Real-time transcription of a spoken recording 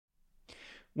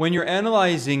When you're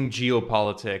analyzing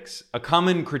geopolitics, a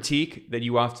common critique that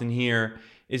you often hear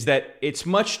is that it's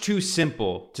much too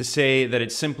simple to say that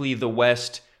it's simply the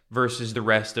West versus the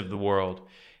rest of the world.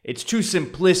 It's too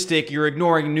simplistic, you're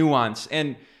ignoring nuance.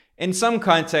 And in some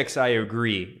contexts, I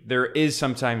agree. There is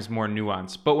sometimes more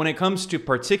nuance. But when it comes to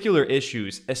particular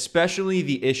issues, especially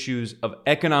the issues of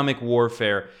economic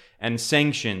warfare and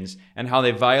sanctions and how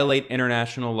they violate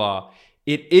international law,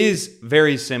 it is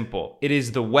very simple. It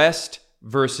is the West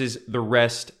versus the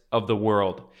rest of the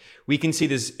world. We can see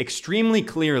this extremely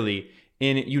clearly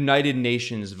in United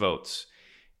Nations votes.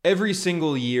 Every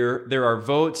single year, there are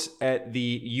votes at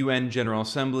the UN General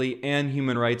Assembly and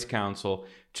Human Rights Council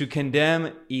to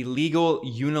condemn illegal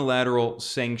unilateral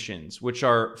sanctions, which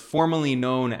are formally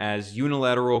known as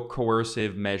unilateral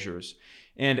coercive measures.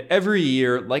 And every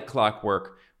year, like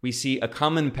clockwork, we see a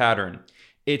common pattern.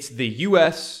 It's the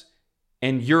US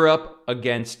and Europe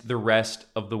against the rest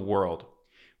of the world.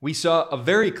 We saw a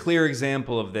very clear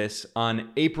example of this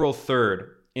on April 3rd,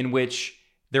 in which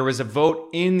there was a vote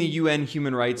in the UN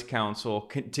Human Rights Council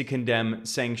to condemn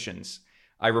sanctions.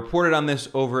 I reported on this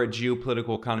over at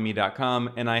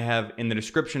geopoliticaleconomy.com, and I have in the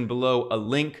description below a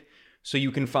link so you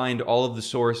can find all of the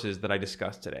sources that I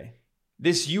discussed today.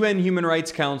 This UN Human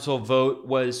Rights Council vote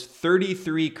was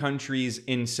 33 countries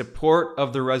in support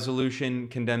of the resolution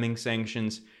condemning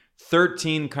sanctions,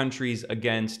 13 countries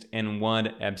against, and 1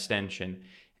 abstention.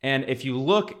 And if you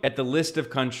look at the list of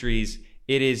countries,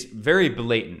 it is very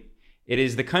blatant. It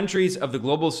is the countries of the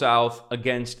global south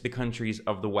against the countries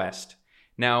of the west.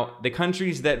 Now, the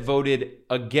countries that voted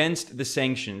against the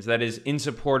sanctions, that is, in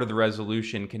support of the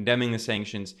resolution condemning the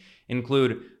sanctions,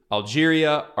 include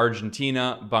Algeria,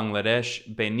 Argentina,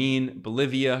 Bangladesh, Benin,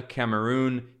 Bolivia,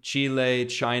 Cameroon, Chile,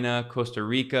 China, Costa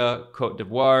Rica, Cote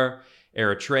d'Ivoire,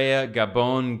 Eritrea,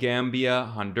 Gabon, Gambia,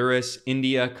 Honduras,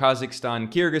 India, Kazakhstan,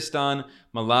 Kyrgyzstan,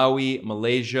 Malawi,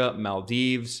 Malaysia,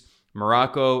 Maldives,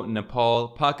 Morocco, Nepal,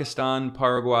 Pakistan,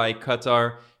 Paraguay,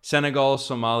 Qatar, Senegal,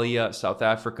 Somalia, South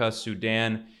Africa,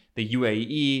 Sudan, the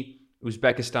UAE,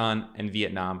 Uzbekistan, and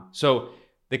Vietnam. So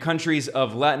the countries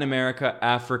of Latin America,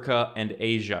 Africa, and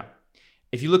Asia.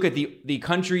 If you look at the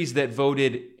countries that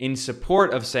voted in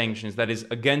support of sanctions, that is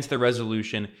against the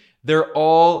resolution, they're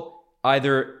all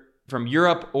either from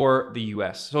Europe or the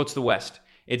US. So it's the West.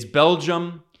 It's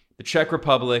Belgium, the Czech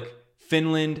Republic,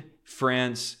 Finland,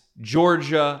 France,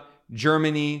 Georgia,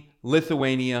 Germany,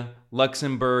 Lithuania,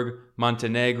 Luxembourg,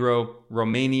 Montenegro,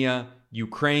 Romania,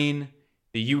 Ukraine,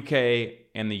 the UK,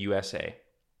 and the USA.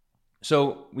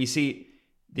 So we see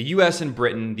the US and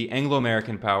Britain, the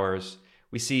Anglo-American powers.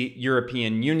 We see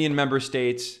European Union member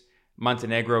states.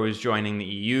 Montenegro is joining the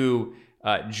EU.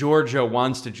 Georgia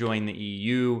wants to join the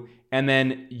EU. And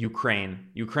then Ukraine.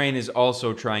 Ukraine is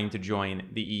also trying to join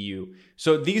the EU.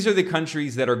 So these are the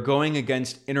countries that are going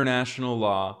against international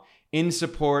law in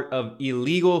support of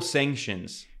illegal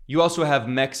sanctions. You also have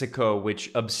Mexico,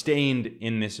 which abstained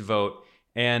in this vote.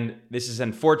 And this is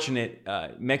unfortunate.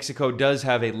 Mexico does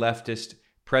have a leftist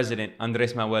president,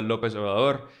 Andrés Manuel López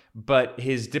Obrador, but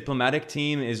his diplomatic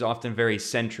team is often very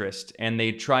centrist, and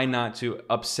they try not to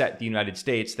upset the United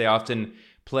States. They often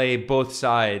play both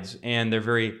sides, and they're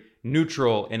very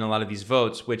neutral in a lot of these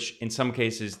votes, which in some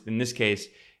cases, in this case,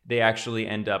 they actually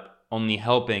end up only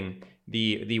helping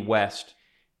the West.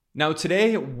 Now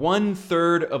today,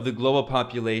 1/3 of the global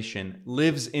population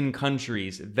lives in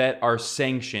countries that are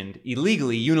sanctioned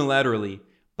illegally, unilaterally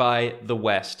by the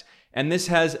West. And this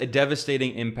has a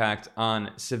devastating impact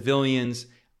on civilians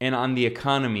and on the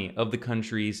economy of the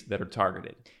countries that are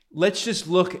targeted. Let's just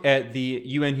look at the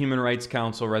UN Human Rights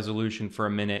Council resolution for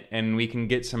a minute, and we can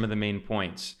get some of the main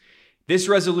points. This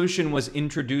resolution was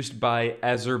introduced by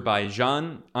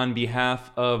Azerbaijan on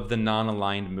behalf of the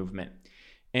non-aligned movement.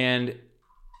 And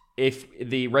if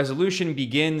the resolution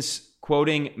begins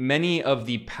quoting many of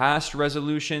the past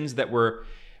resolutions that were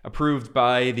approved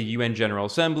by the UN General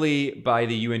Assembly, by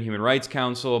the UN Human Rights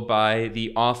Council, by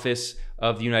the Office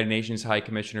of the United Nations High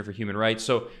Commissioner for Human Rights.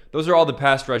 So those are all the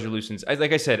past resolutions.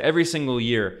 Like I said, every single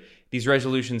year, these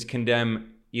resolutions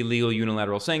condemn illegal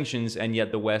unilateral sanctions, and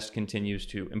yet the West continues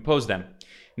to impose them.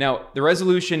 Now, the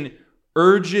resolution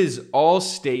urges all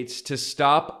states to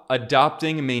stop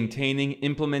adopting, maintaining,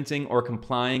 implementing, or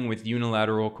complying with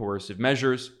unilateral coercive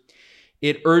measures.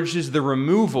 It urges the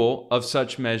removal of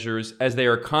such measures as they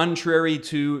are contrary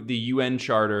to the UN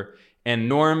Charter and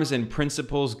norms and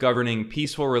principles governing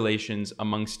peaceful relations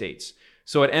among states.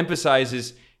 So it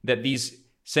emphasizes that these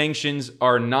sanctions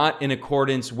are not in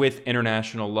accordance with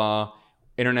international law,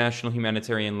 international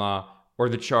humanitarian law, or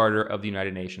the Charter of the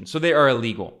United Nations. So they are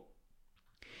illegal.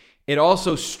 It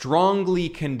also strongly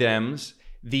condemns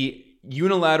the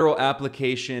unilateral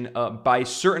application by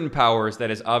certain powers,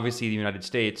 that is obviously the United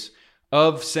States,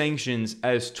 of sanctions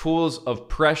as tools of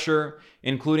pressure,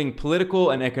 including political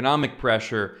and economic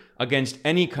pressure against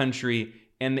any country.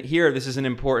 And here, this is an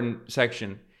important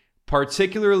section,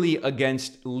 particularly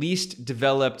against least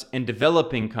developed and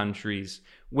developing countries,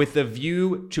 with a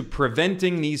view to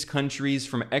preventing these countries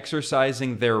from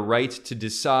exercising their right to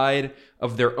decide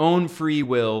of their own free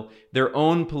will, their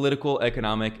own political,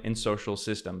 economic, and social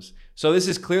systems. So this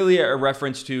is clearly a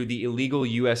reference to the illegal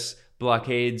U.S.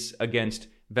 blockades against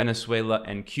Venezuela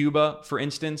and Cuba, for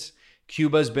instance.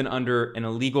 Cuba's been under an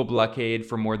illegal blockade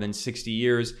for more than 60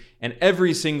 years, and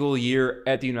every single year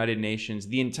at the United Nations,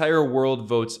 the entire world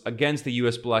votes against the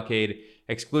U.S. blockade,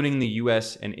 excluding the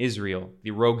U.S. and Israel,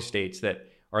 the rogue states that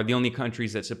are the only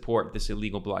countries that support this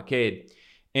illegal blockade.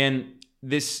 And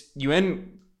this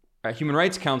UN Human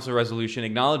Rights Council resolution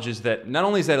acknowledges that not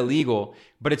only is that illegal,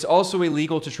 but it's also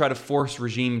illegal to try to force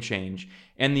regime change.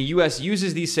 And the U.S.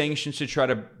 uses these sanctions to try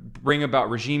to bring about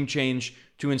regime change,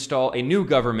 to install a new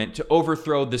government, to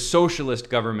overthrow the socialist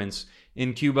governments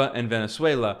in Cuba and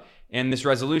Venezuela. And this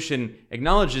resolution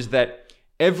acknowledges that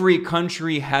every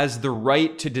country has the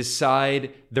right to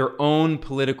decide their own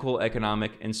political,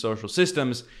 economic, and social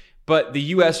systems, but the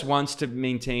U.S. wants to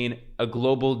maintain a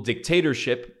global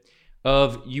dictatorship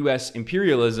of U.S.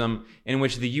 imperialism in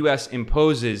which the U.S.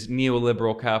 imposes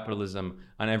neoliberal capitalism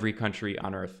on every country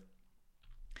on earth.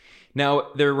 Now,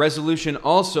 the resolution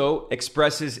also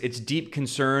expresses its deep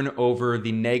concern over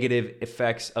the negative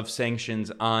effects of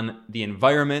sanctions on the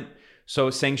environment. So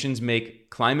sanctions make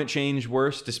climate change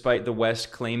worse, despite the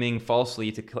West claiming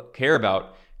falsely to care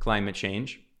about climate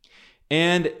change.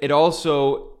 And it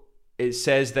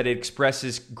says that it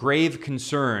expresses grave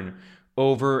concern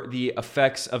over the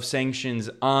effects of sanctions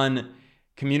on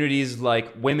communities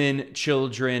like women,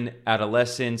 children,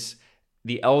 adolescents,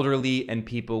 the elderly, and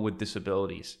people with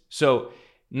disabilities. So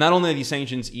not only are these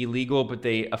sanctions illegal, but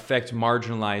they affect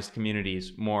marginalized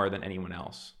communities more than anyone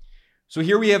else. So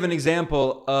here we have an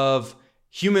example of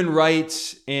human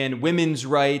rights and women's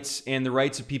rights and the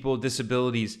rights of people with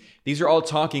disabilities. These are all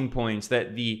talking points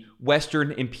that the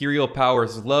Western imperial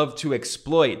powers love to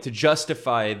exploit to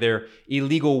justify their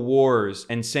illegal wars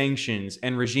and sanctions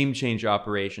and regime change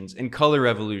operations and color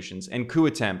revolutions and coup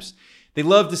attempts. They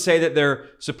love to say that they're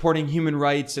supporting human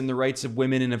rights and the rights of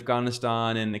women in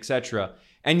Afghanistan and etc.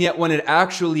 And yet when it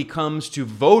actually comes to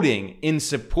voting in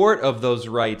support of those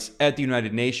rights at the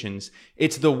United Nations,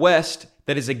 it's the West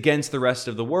that is against the rest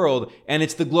of the world, and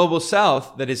it's the global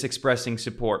South that is expressing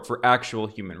support for actual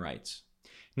human rights.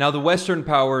 Now, the Western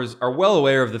powers are well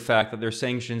aware of the fact that their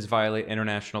sanctions violate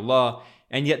international law,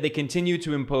 and yet they continue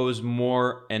to impose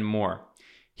more and more.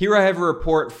 Here I have a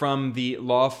report from the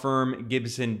law firm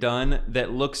Gibson Dunn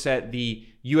that looks at the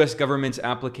U.S. government's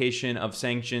application of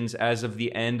sanctions as of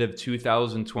the end of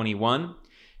 2021.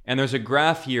 And there's a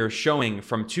graph here showing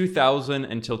from 2000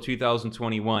 until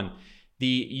 2021,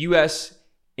 the U.S.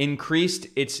 increased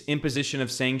its imposition of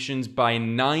sanctions by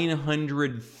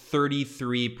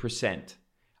 933%.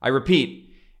 I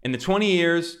repeat, in the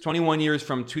 21 years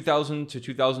from 2000 to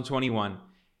 2021,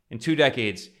 in 2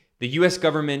 decades, the U.S.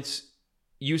 government's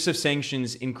use of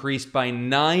sanctions increased by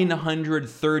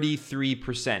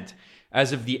 933%.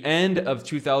 As of the end of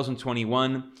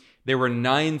 2021, there were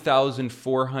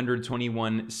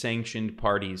 9,421 sanctioned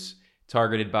parties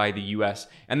targeted by the U.S.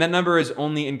 And that number has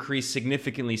only increased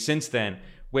significantly since then,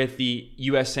 with the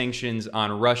U.S. sanctions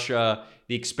on Russia,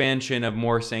 the expansion of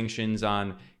more sanctions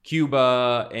on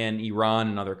Cuba and Iran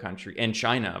and other countries, and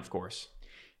China, of course.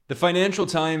 The Financial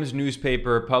Times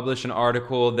newspaper published an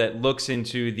article that looks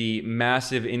into the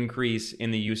massive increase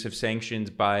in the use of sanctions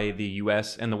by the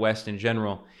U.S. and the West in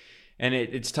general. And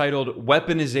it's titled,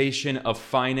 "Weaponization of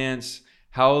Finance,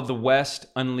 How the West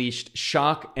Unleashed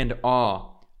Shock and Awe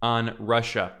on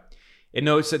Russia." It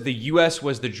notes that the U.S.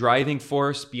 was the driving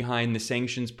force behind the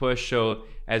sanctions push, so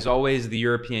as always, the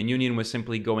European Union was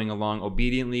simply going along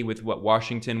obediently with what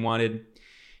Washington wanted.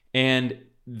 And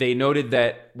they noted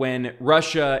that when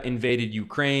Russia invaded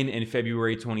Ukraine in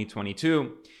February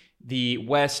 2022, the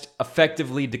West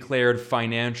effectively declared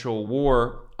financial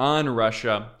war on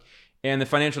Russia. And the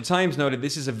Financial Times noted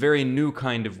this is a very new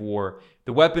kind of war,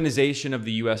 the weaponization of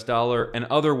the US dollar and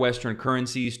other Western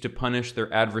currencies to punish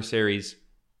their adversaries.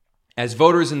 As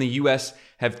voters in the US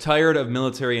have tired of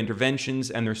military interventions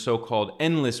and their so-called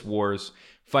endless wars,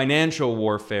 financial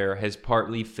warfare has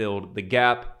partly filled the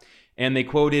gap. And they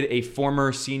quoted a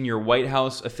former senior White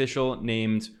House official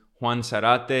named Juan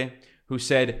Zarate, who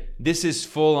said, "This is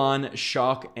full-on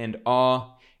shock and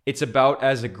awe. It's about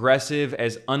as aggressive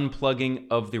as unplugging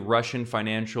of the Russian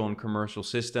financial and commercial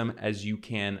system as you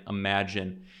can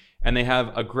imagine. And they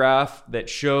have a graph that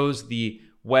shows the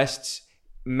West's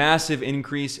massive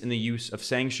increase in the use of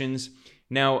sanctions.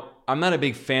 Now, I'm not a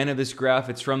big fan of this graph.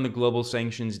 It's from the Global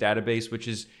Sanctions Database, which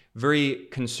is very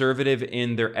conservative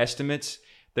in their estimates.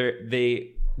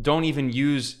 They don't even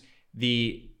use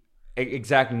the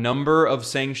exact number of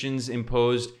sanctions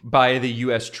imposed by the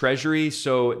US Treasury.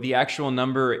 So the actual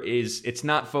number it's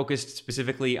not focused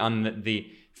specifically on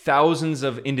the thousands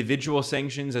of individual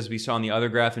sanctions as we saw in the other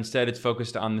graph. Instead, it's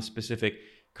focused on the specific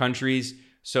countries.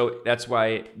 So that's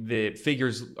why the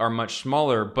figures are much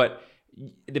smaller. But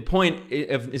the point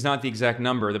is not the exact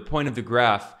number. The point of the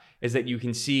graph is that you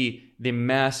can see the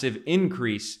massive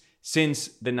increase since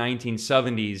the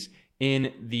 1970s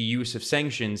in the use of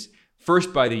sanctions,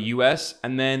 first by the US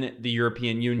and then the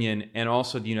European Union and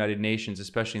also the United Nations,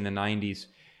 especially in the 90s,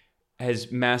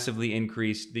 has massively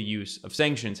increased the use of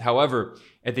sanctions. However,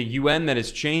 at the UN, that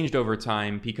has changed over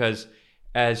time because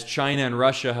as China and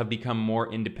Russia have become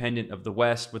more independent of the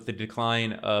West with the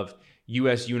decline of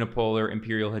US unipolar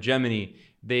imperial hegemony,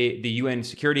 the UN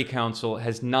Security Council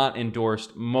has not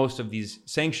endorsed most of these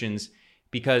sanctions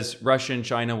because Russia and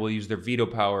China will use their veto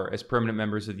power as permanent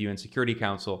members of the UN Security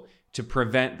Council to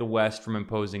prevent the West from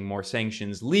imposing more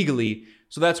sanctions legally.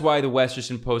 So that's why the West just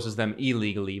imposes them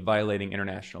illegally, violating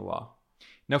international law.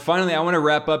 Now, finally, I want to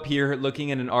wrap up here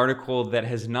looking at an article that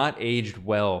has not aged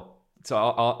well. It's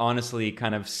honestly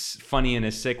kind of funny in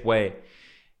a sick way.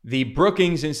 The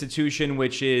Brookings Institution,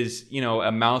 which is,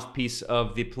 a mouthpiece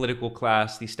of the political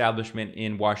class, the establishment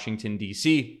in Washington,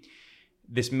 D.C.,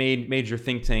 this major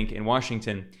think tank in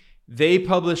Washington, they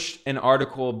published an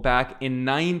article back in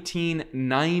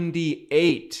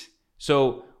 1998,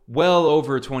 so well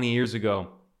over 20 years ago.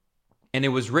 And it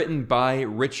was written by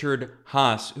Richard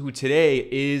Haass, who today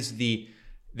is the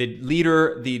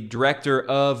leader, the director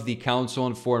of the Council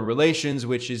on Foreign Relations,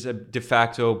 which is a de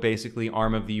facto, basically,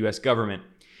 arm of the U.S. government.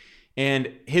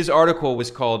 And his article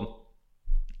was called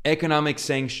Economic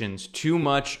Sanctions, Too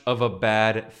Much of a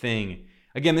Bad Thing.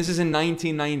 Again, this is in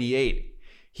 1998.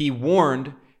 He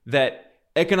warned that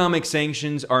economic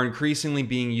sanctions are increasingly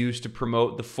being used to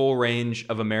promote the full range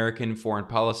of American foreign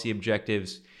policy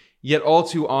objectives. Yet all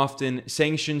too often,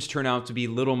 sanctions turn out to be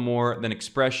little more than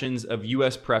expressions of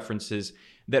U.S. preferences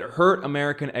that hurt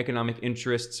American economic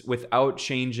interests without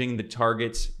changing the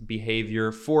target's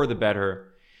behavior for the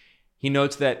better. He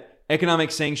notes that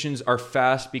economic sanctions are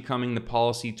fast becoming the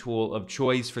policy tool of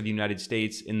choice for the United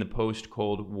States in the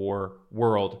post-Cold War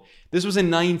world. This was in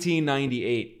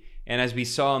 1998, and as we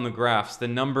saw in the graphs, the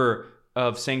number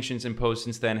of sanctions imposed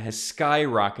since then has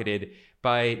skyrocketed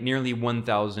by nearly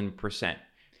 1,000%.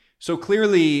 So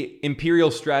clearly,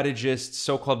 imperial strategists,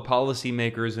 so-called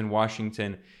policymakers in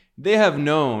Washington, they have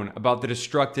known about the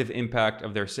destructive impact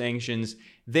of their sanctions.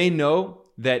 They know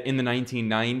that in the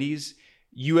 1990s,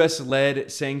 U.S.-led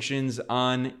sanctions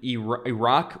on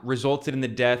Iraq resulted in the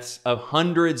deaths of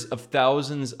hundreds of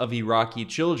thousands of Iraqi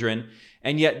children,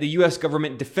 and yet the U.S.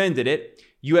 government defended it.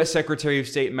 U.S. Secretary of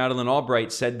State Madeleine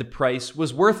Albright said the price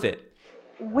was worth it.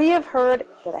 We have heard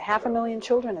that 500,000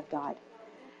 children have died.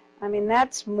 I mean,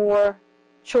 that's more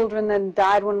children than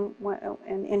died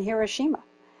in Hiroshima.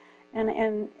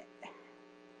 And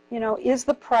is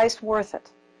the price worth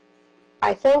it?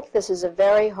 I think this is a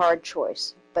very hard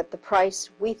choice, but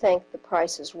we think the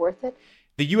price is worth it.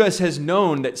 The U.S. has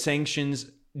known that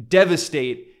sanctions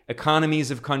devastate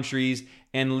economies of countries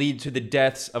and lead to the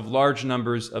deaths of large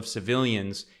numbers of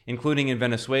civilians, including in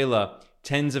Venezuela.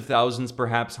 Tens of thousands,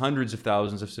 perhaps hundreds of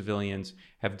thousands of civilians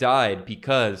have died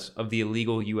because of the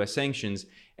illegal U.S. sanctions.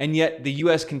 And yet the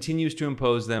U.S. continues to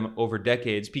impose them over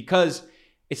decades because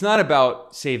it's not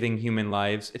about saving human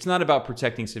lives. It's not about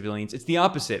protecting civilians. It's the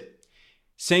opposite.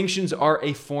 Sanctions are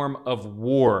a form of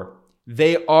war.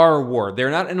 They are war.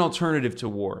 They're not an alternative to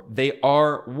war. They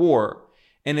are war.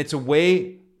 And it's a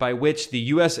way by which the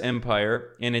U.S.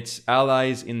 empire and its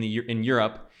allies in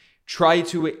Europe try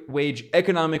to wage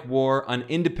economic war on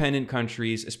independent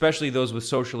countries, especially those with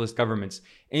socialist governments,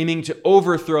 aiming to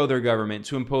overthrow their government,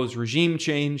 to impose regime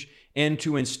change, and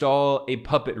to install a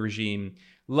puppet regime,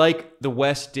 like the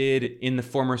West did in the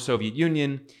former Soviet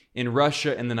Union, in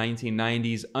Russia in the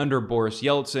 1990s under Boris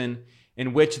Yeltsin,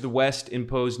 in which the West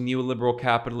imposed neoliberal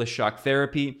capitalist shock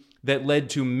therapy that led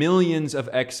to millions of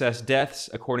excess deaths,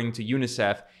 according to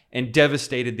UNICEF, and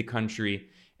devastated the country.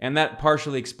 And that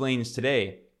partially explains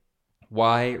today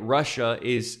why Russia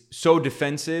is so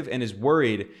defensive and is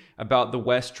worried about the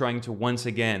West trying to once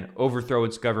again overthrow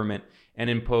its government and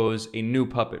impose a new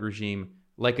puppet regime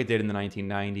like it did in the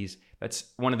 1990s. That's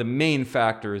one of the main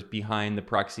factors behind the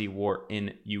proxy war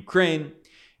in Ukraine.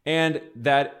 And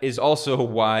that is also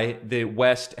why the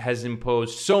West has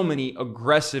imposed so many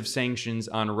aggressive sanctions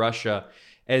on Russia.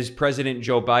 As President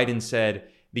Joe Biden said,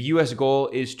 the U.S. goal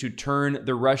is to turn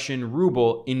the Russian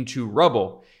ruble into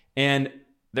rubble. And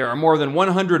there are more than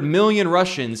 100 million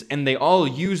Russians, and they all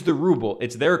use the ruble.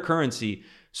 It's their currency.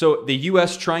 So the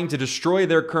U.S. trying to destroy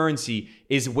their currency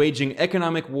is waging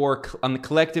economic war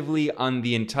collectively on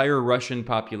the entire Russian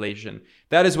population.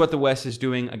 That is what the West is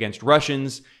doing against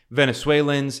Russians,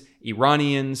 Venezuelans,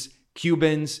 Iranians,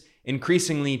 Cubans,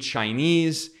 increasingly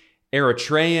Chinese,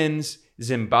 Eritreans,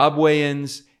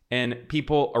 Zimbabweans, and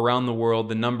people around the world.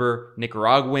 The number,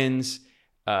 Nicaraguans,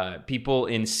 people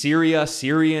in Syria,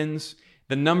 Syrians.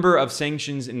 The number of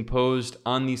sanctions imposed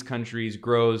on these countries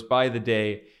grows by the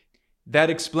day.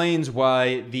 That explains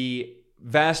why the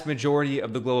vast majority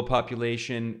of the global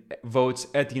population votes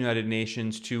at the United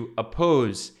Nations to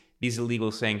oppose these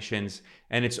illegal sanctions,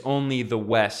 and it's only the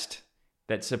West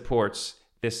that supports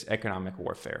this economic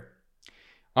warfare.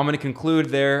 I'm going to conclude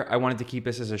there. I wanted to keep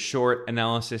this as a short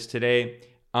analysis today.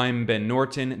 I'm Ben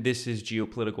Norton. This is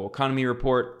Geopolitical Economy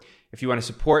Report. If you want to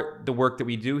support the work that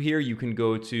we do here, you can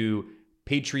go to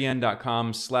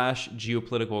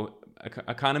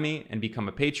patreon.com/geopoliticaleconomy and become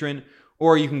a patron,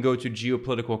 or you can go to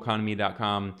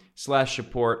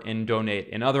geopoliticaleconomy.com/support and donate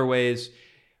in other ways.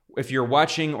 If you're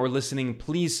watching or listening,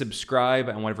 please subscribe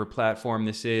on whatever platform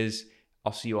this is.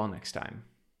 I'll see you all next time.